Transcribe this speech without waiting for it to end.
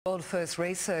World First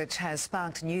research has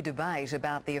sparked new debate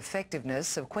about the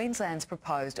effectiveness of Queensland's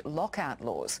proposed lockout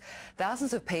laws.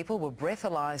 Thousands of people were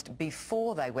breathalyzed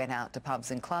before they went out to pubs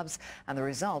and clubs, and the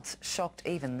results shocked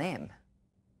even them.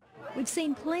 We've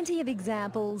seen plenty of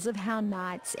examples of how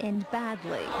nights end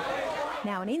badly.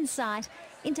 Now an insight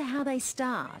into how they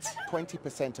start.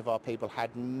 20% of our people had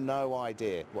no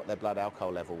idea what their blood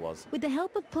alcohol level was. With the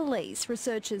help of police,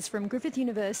 researchers from Griffith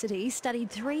University studied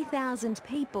 3,000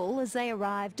 people as they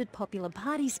arrived at popular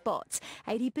party spots.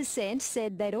 80%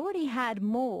 said they'd already had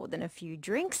more than a few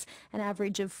drinks, an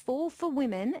average of 4 for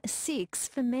women, 6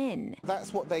 for men.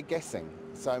 That's what they're guessing.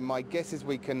 So my guess is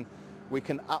we can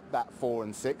up that 4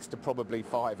 and 6 to probably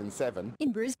 5 and 7.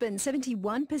 In Brisbane,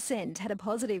 71% had a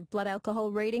positive blood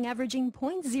alcohol reading averaging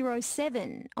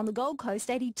 0.07. On the Gold Coast,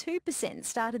 82%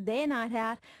 started their night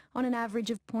out on an average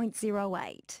of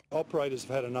 0.08. Operators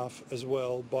have had enough as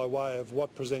well by way of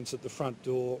what presents at the front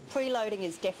door. Preloading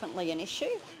is definitely an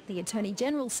issue. The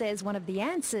Attorney-General says one of the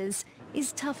answers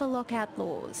is tougher lockout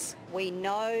laws. We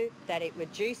know that it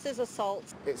reduces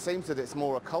assaults. It seems that it's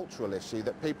more a cultural issue,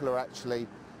 that people are actually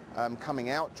coming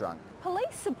out drunk.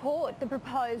 Police support the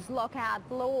proposed lockout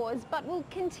laws but will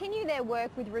continue their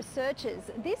work with researchers,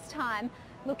 this time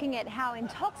looking at how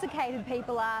intoxicated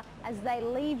people are as they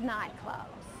leave nightclubs.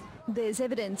 There's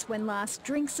evidence when last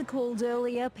drinks are called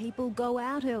earlier, people go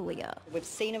out earlier. We've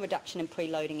seen a reduction in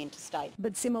preloading interstate.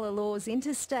 But similar laws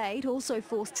interstate also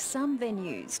forced some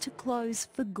venues to close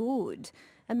for good.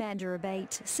 Amanda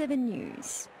Abate, 7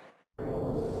 News.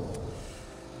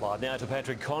 Live now to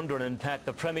Patrick Condren. And Pat,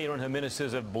 the Premier and her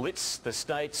ministers have blitzed the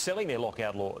state selling their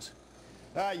lockout laws.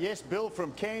 Yes, Bill,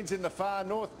 from Cairns in the far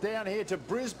north down here to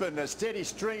Brisbane, a steady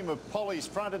stream of pollies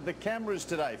fronted the cameras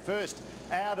today. First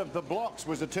out of the blocks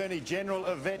was Attorney-General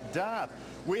Yvette Darth,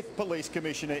 with Police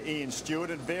Commissioner Ian Stewart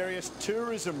and various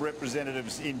tourism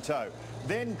representatives in tow.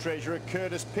 Then Treasurer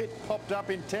Curtis Pitt popped up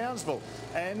in Townsville,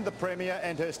 and the Premier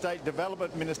and her State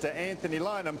Development Minister Anthony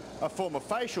Lynham, a former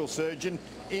facial surgeon,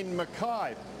 in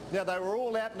Mackay. Now, they were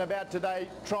all out and about today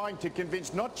trying to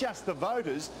convince not just the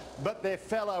voters but their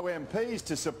fellow MPs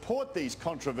to support these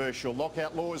controversial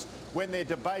lockout laws when they're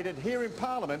debated here in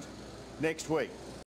Parliament next week.